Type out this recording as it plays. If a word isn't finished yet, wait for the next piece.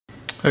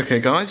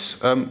Okay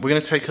guys, we're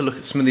going to take a look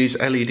at some of these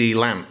LED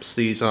lamps.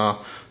 These are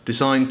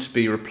designed to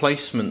be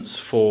replacements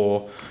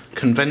for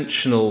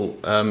conventional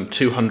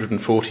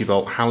 240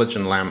 volt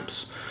halogen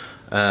lamps.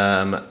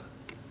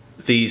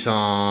 These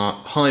are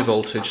high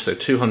voltage, so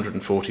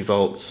 240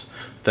 volts.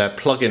 They're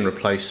plug-in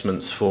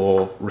replacements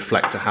for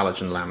reflector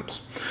halogen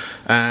lamps.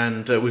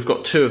 And we've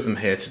got two of them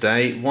here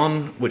today.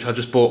 One which I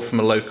just bought from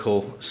a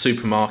local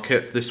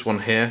supermarket. This one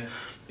here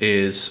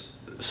is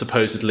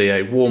supposedly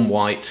a warm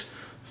white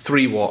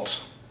 3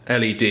 watt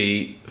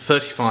LED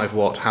 35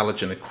 watt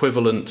halogen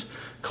equivalent,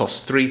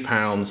 costs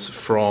 £3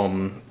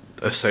 from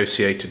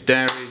Associated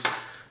Dairies,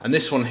 and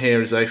this one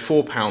here is a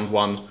 £4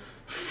 one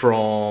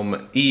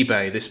from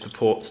eBay. This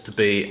purports to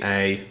be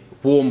a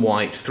warm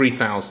white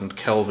 3000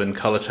 Kelvin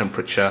colour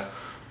temperature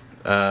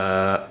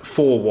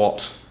 4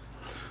 watt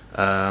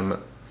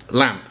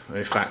lamp.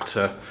 In fact,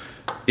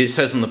 it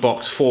says on the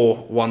box 4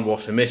 1 watt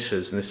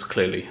emitters, and this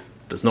clearly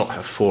does not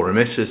have 4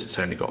 emitters, it's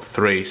only got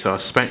 3, so I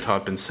suspect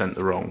I've been sent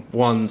the wrong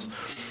ones,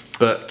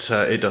 but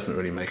it doesn't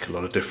really make a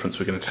lot of difference.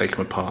 We're going to take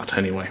them apart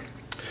anyway.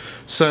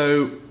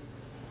 So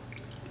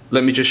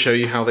let me just show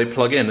you how they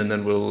plug in, and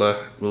then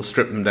we'll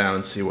strip them down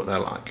and see what they're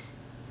like.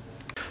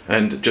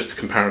 And just a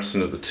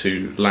comparison of the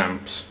two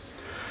lamps.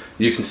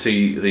 You can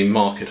see the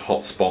market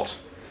hotspot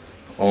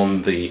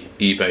on the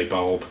eBay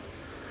bulb,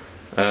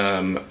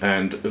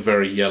 and a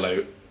very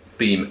yellow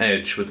beam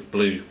edge with a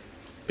blue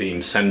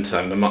beam centre,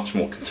 and a much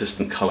more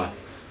consistent colour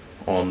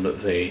on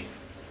the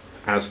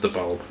Asda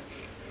bulb.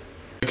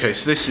 Okay,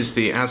 so this is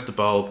the Asda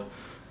bulb.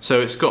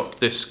 So it's got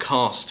this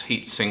cast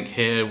heatsink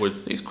here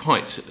with these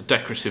quite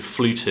decorative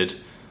fluted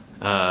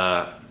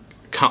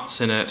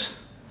cuts in it.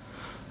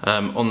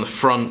 On the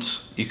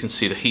front you can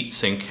see the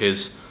heatsink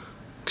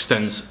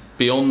extends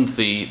beyond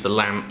the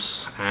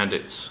lamps, and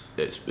it's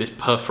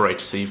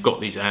perforated, so you've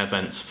got these air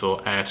vents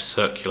for air to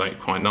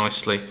circulate quite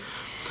nicely.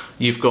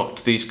 You've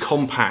got these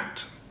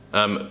compact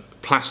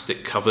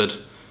plastic covered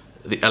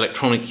the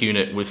electronic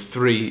unit with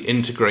 3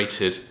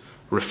 integrated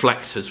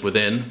reflectors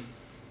within.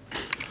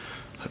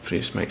 Hopefully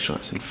just make sure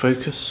it's in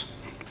focus.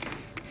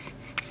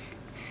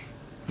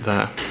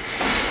 There.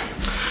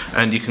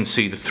 And you can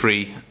see the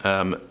 3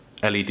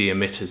 LED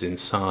emitters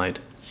inside.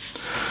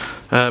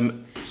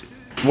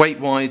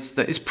 Weight-wise,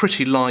 that is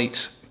pretty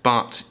light,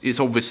 but it's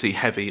obviously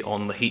heavy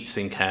on the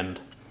heatsink end.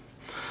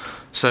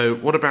 So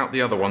what about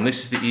the other one?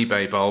 This is the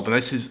eBay bulb, and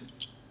this is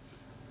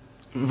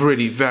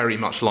really very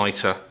much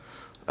lighter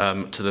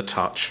to the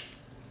touch.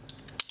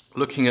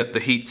 Looking at the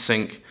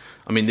heatsink,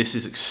 I mean, this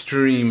is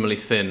extremely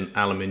thin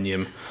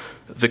aluminium.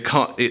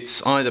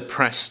 It's either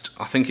pressed,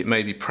 I think it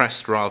may be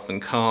pressed rather than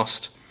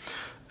cast.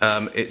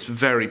 It's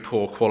very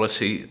poor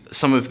quality.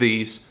 Some of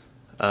these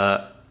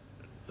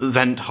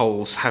vent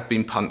holes have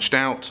been punched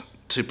out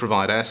to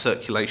provide air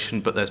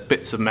circulation, but there's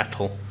bits of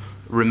metal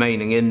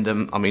remaining in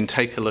them. I mean,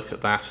 take a look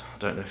at that. I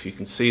don't know if you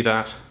can see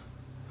that,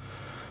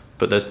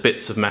 but there's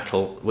bits of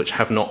metal which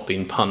have not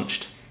been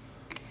punched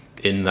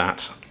in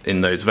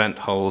those vent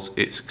holes.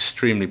 It's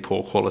extremely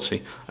poor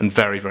quality and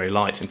very, very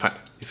light. In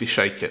fact, if you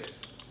shake it,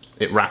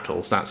 it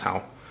rattles. That's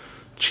how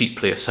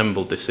cheaply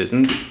assembled this is.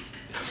 And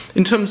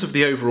in terms of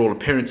the overall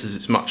appearances,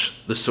 it's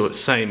much the sort of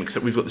same,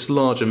 except we've got this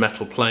larger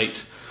metal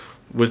plate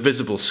with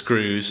visible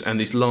screws and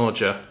these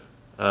larger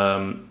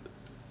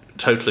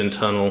total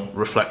internal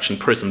reflection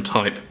prism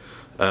type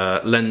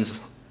lens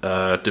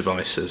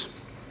devices.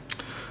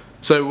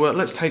 So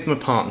let's take them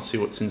apart and see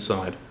what's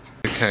inside.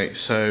 Okay,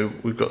 so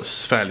we've got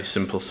this fairly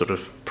simple sort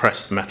of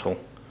pressed metal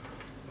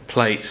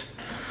plate,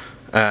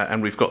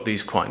 and we've got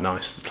these quite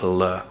nice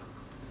little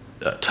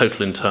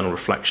total internal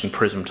reflection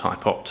prism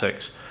type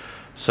optics.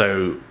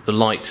 So the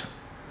light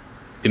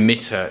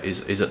emitter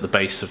is at the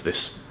base of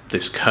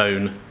this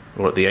cone,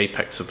 or at the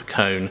apex of the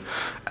cone,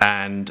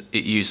 and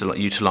it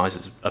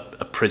utilises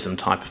a prism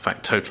type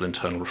effect, total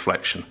internal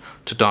reflection,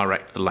 to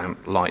direct the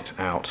lamp light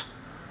out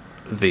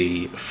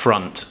the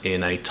front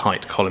in a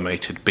tight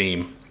collimated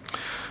beam.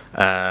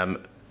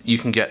 You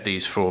can get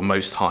these for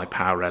most high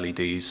power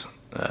LEDs.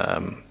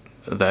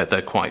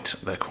 They're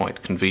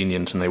quite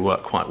convenient, and they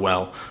work quite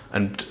well,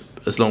 and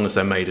as long as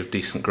they're made of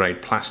decent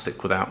grade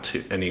plastic without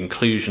any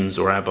inclusions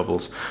or air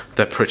bubbles,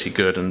 they're pretty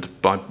good. And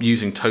by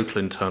using total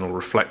internal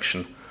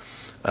reflection,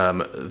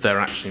 they're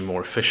actually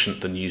more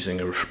efficient than using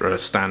a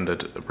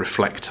standard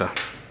reflector.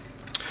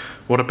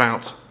 What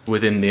about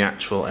within the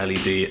actual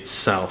LED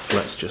itself?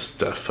 Let's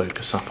just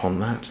focus up on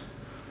that.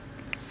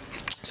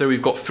 So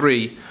we've got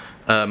 3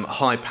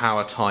 high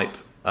power type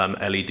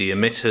LED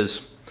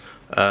emitters.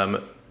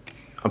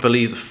 I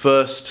believe the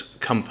first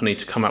company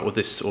to come out with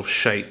this sort of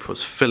shape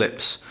was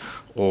Philips,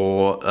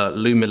 or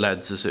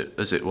Lumileds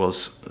as it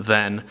was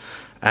then,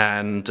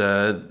 and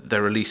they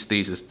released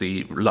these as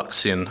the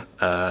Luxian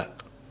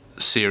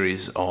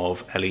series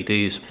of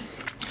LEDs.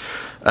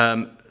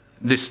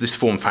 This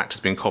form factor has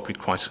been copied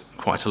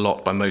quite a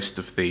lot by most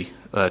of the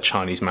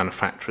Chinese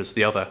manufacturers.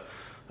 The other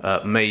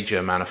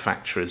major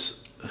manufacturers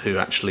who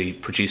actually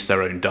produce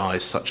their own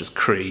dyes, such as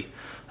Cree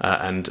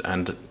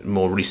and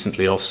more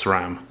recently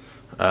Osram,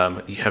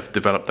 have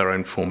developed their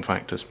own form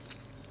factors.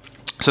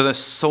 So they're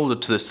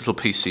soldered to this little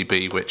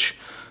PCB, which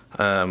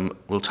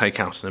we'll take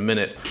out in a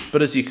minute.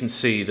 But as you can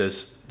see,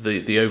 there's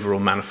the overall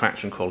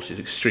manufacturing quality is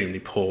extremely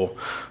poor.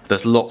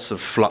 There's lots of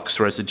flux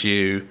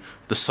residue.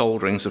 The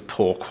soldering's of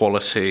poor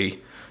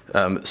quality.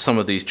 Some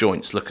of these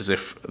joints look as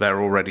if they're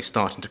already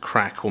starting to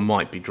crack or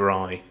might be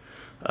dry.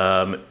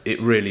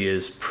 It really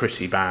is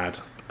pretty bad.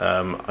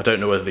 I don't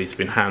know whether these have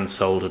been hand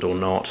soldered or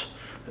not.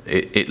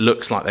 It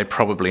looks like they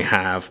probably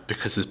have,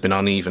 because there's been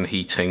uneven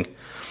heating.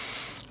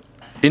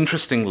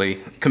 Interestingly,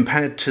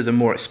 compared to the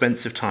more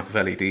expensive type of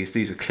LEDs,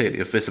 these are clearly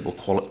of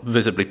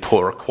visibly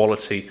poorer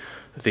quality.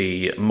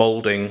 The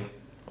moulding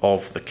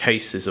of the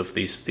cases of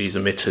these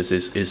emitters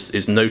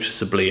is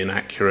noticeably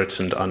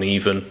inaccurate and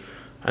uneven,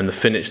 and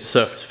the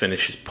surface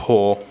finish is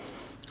poor.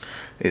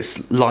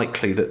 It's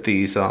likely that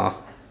these are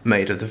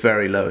made of the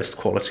very lowest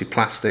quality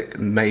plastic,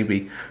 and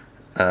maybe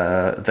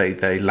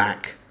they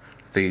lack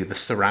the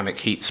ceramic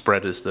heat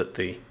spreaders that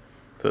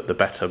the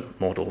better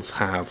models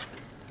have.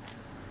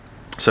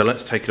 So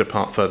let's take it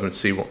apart further and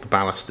see what the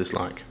ballast is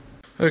like.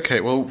 Okay,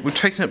 well, we've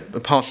taken it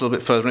apart a little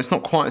bit further, and it's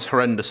not quite as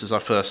horrendous as I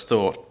first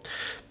thought,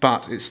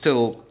 but it's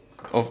still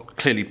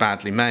clearly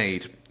badly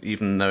made,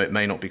 even though it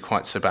may not be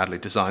quite so badly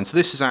designed. So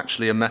this is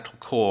actually a metal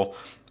core,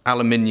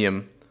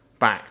 aluminium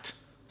backed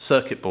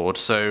circuit board.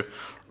 So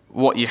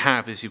what you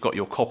have is you've got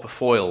your copper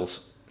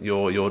foils,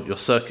 your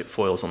circuit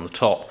foils on the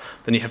top,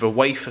 then you have a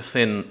wafer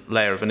thin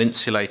layer of an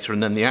insulator,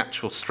 and then the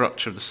actual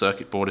structure of the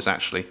circuit board is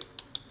actually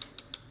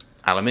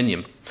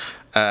aluminium.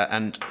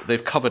 And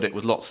they've covered it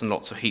with lots and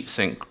lots of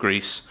heatsink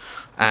grease,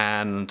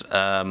 and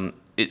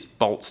it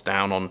bolts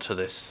down onto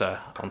this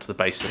onto the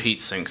base of the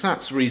heatsink.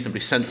 That's reasonably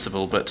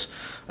sensible, but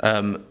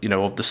you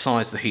know, of the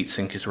size of the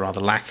heatsink is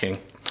rather lacking.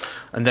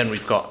 And then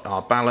we've got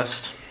our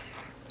ballast,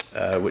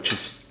 which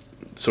is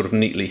sort of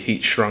neatly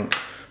heat shrunk,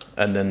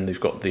 and then we've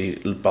got the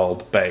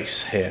bulb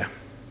base here.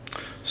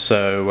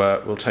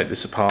 So we'll take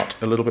this apart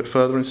a little bit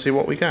further and see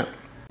what we get.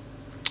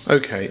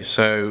 Okay,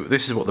 so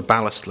this is what the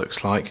ballast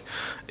looks like.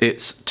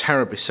 It's a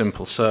terribly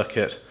simple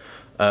circuit.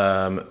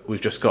 We've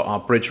just got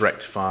our bridge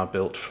rectifier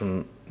built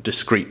from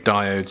discrete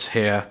diodes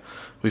here.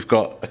 We've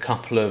got a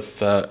couple of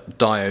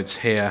diodes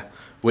here,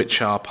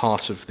 which are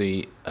part of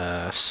the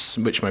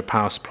switch mode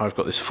power supply. We've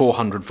got this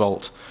 400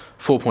 volt,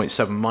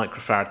 4.7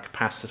 microfarad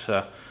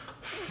capacitor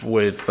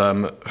with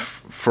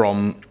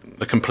from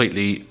a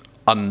completely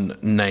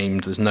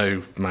unnamed, there's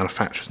no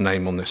manufacturer's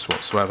name on this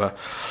whatsoever.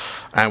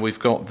 And we've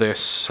got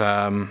this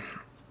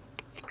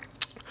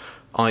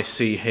IC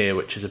here,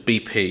 which is a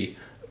BP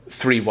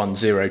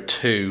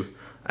 3102,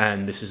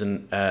 and this is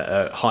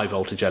a high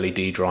voltage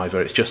LED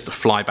driver. It's just the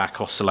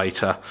flyback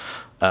oscillator,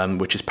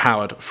 which is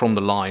powered from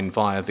the line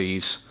via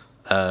these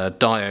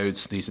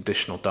diodes, these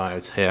additional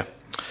diodes here,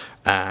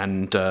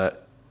 and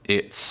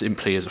it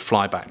simply is a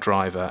flyback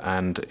driver,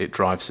 and it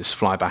drives this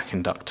flyback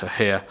inductor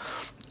here,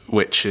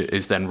 which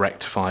is then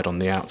rectified on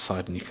the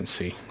outside, and you can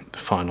see the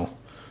final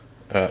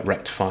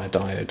rectifier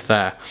diode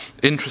there.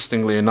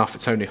 Interestingly enough,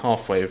 it's only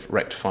halfway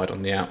rectified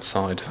on the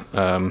outside,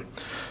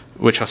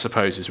 which I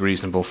suppose is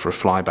reasonable for a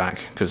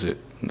flyback, because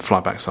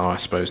flybacks are, I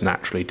suppose,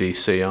 naturally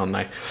DC, aren't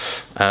they?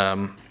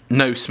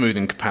 No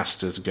smoothing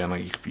capacitors, again,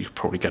 you could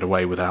probably get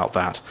away without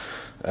that,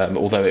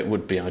 although it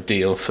would be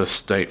ideal for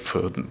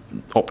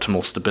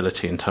optimal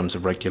stability in terms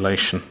of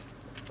regulation,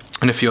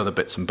 and a few other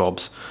bits and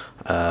bobs.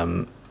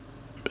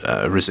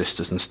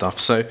 Resistors and stuff.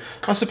 So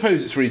I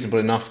suppose it's reasonable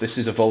enough. This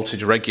is a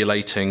voltage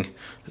regulating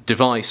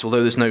device,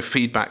 although there's no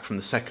feedback from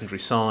the secondary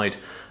side.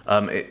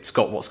 It's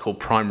got what's called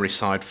primary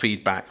side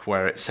feedback,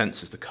 where it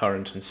senses the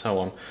current and so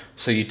on.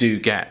 So you do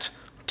get,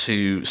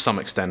 to some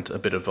extent, a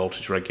bit of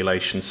voltage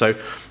regulation. So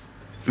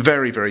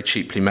very, very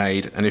cheaply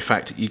made, and in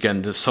fact,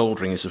 again, the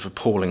soldering is of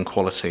appalling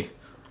quality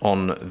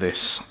on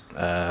this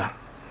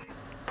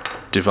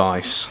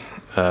device.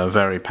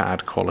 Very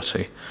bad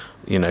quality.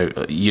 You know,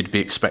 you'd be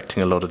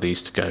expecting a lot of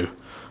these to go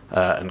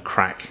and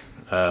crack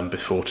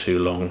before too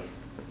long.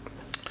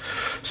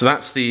 So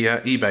that's the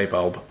eBay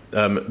bulb.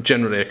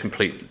 Generally,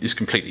 it's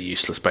completely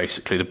useless.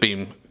 Basically, the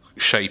beam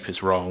shape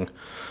is wrong.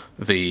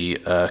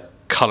 The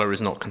color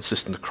is not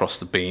consistent across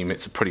the beam.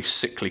 It's a pretty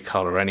sickly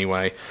color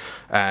anyway,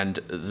 and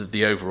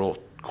the overall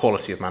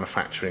quality of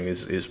manufacturing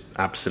is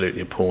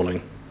absolutely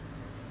appalling.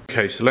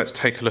 Okay, so let's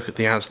take a look at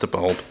the Asda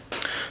bulb.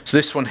 So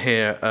this one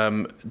here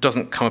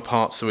doesn't come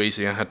apart so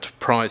easily. I had to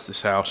prise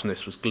this out, and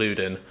this was glued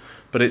in.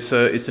 But it's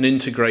an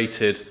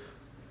integrated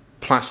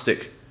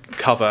plastic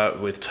cover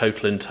with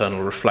total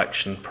internal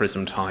reflection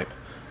prism type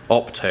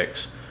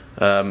optics,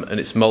 and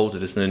it's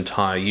moulded as an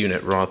entire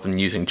unit rather than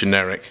using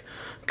generic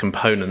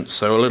components.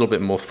 So a little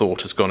bit more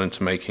thought has gone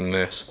into making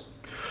this.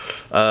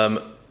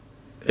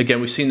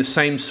 Again, we've seen the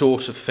same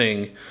sort of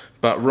thing,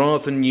 but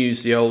rather than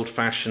use the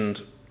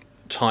old-fashioned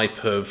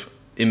type of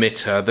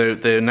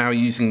emitter, they're now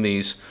using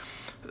these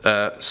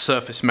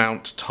surface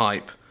mount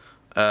type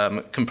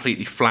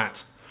completely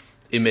flat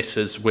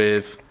emitters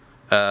with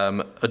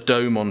a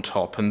dome on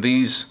top, and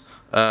these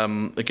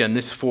again,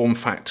 this form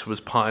factor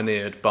was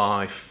pioneered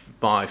by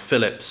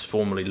Philips,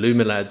 formerly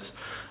Lumileds,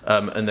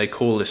 and they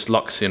call this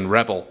Luxian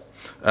Rebel,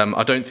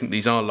 I don't think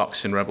these are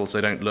Luxin Rebels,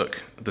 they don't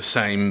look the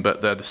same,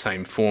 but they're the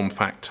same form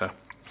factor.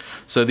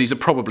 So these are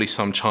probably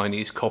some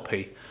Chinese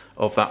copy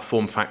of that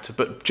form factor,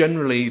 but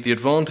generally the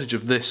advantage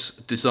of this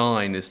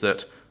design is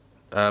that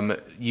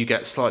you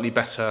get slightly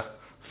better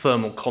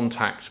thermal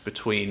contact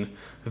between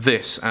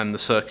this and the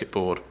circuit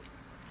board.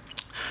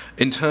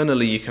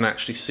 Internally you can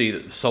actually see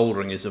that the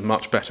soldering is of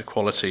much better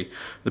quality.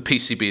 The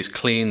PCB is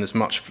clean, there's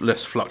much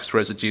less flux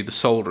residue, the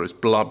solder is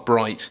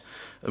bright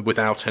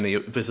without any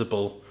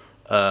visible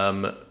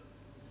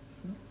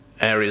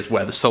areas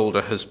where the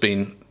solder has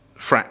been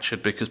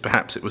fractured because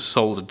perhaps it was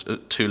soldered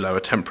at too low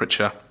a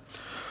temperature.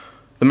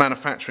 The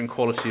manufacturing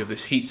quality of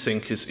this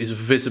heatsink is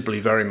visibly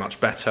very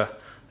much better.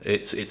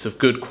 It's of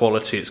good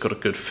quality, it's got a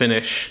good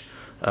finish,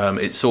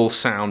 it's all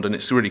sound, and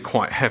it's really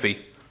quite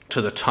heavy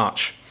to the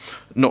touch,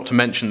 not to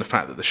mention the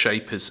fact that the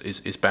shape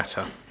is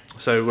better.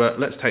 So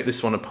let's take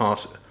this one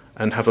apart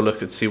and have a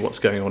look and see what's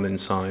going on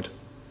inside.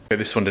 Okay,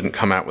 this one didn't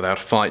come out without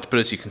a fight, but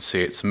as you can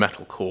see it's a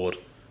metal cord,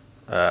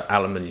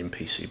 aluminium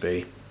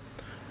PCB.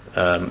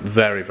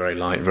 Very, very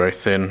light, very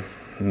thin,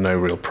 no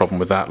real problem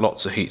with that.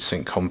 Lots of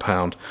heatsink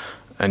compound,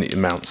 and it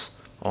mounts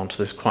onto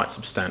this quite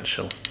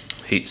substantial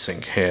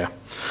heatsink here.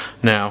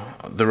 Now,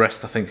 the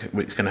rest I think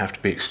it's going to have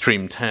to be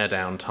extreme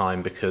teardown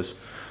time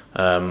because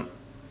I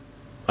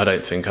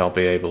don't think I'll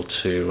be able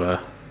to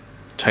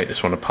take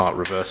this one apart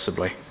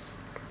reversibly.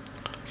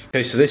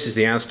 Okay, so this is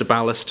the Asda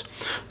Ballast.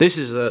 This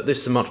is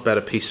a much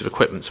better piece of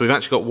equipment. So we've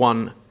actually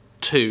got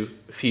two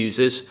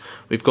fuses.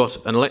 We've got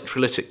an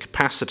electrolytic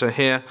capacitor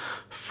here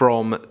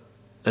from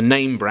a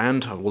name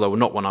brand, although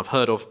not one I've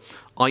heard of,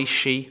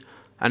 Aishi,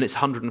 and it's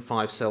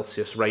 105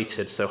 Celsius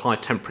rated, so high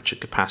temperature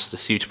capacitor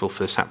suitable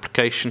for this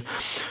application.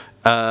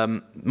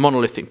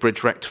 Monolithic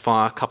bridge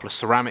rectifier, a couple of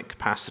ceramic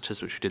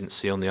capacitors which we didn't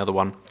see on the other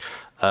one,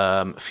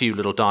 a few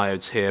little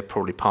diodes here,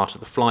 probably part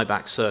of the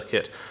flyback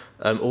circuit.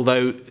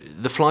 Although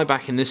the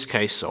flyback in this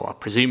case, or I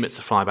presume it's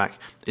a flyback,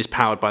 is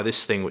powered by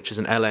this thing, which is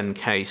an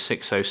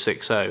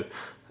LNK6060.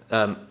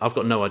 I've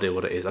got no idea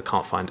what it is. I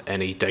can't find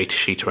any data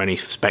sheet or any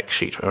spec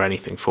sheet or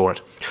anything for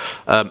it.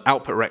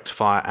 Output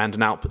rectifier and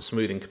an output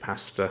smoothing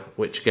capacitor,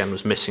 which again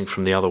was missing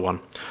from the other one.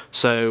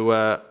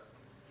 So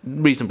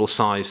reasonable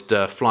sized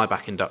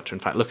flyback inductor. In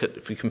fact, look at,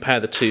 if we compare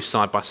the two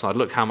side by side,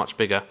 look how much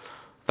bigger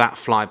that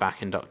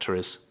flyback inductor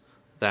is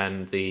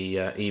than the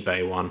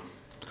eBay one.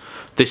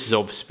 This has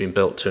obviously been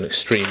built to an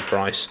extreme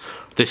price.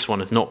 This one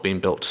has not been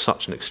built to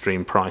such an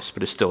extreme price,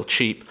 but is still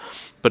cheap,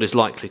 but is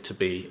likely to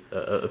be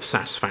of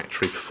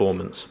satisfactory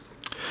performance.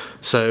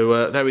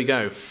 So there we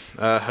go.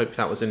 Hope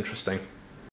that was interesting.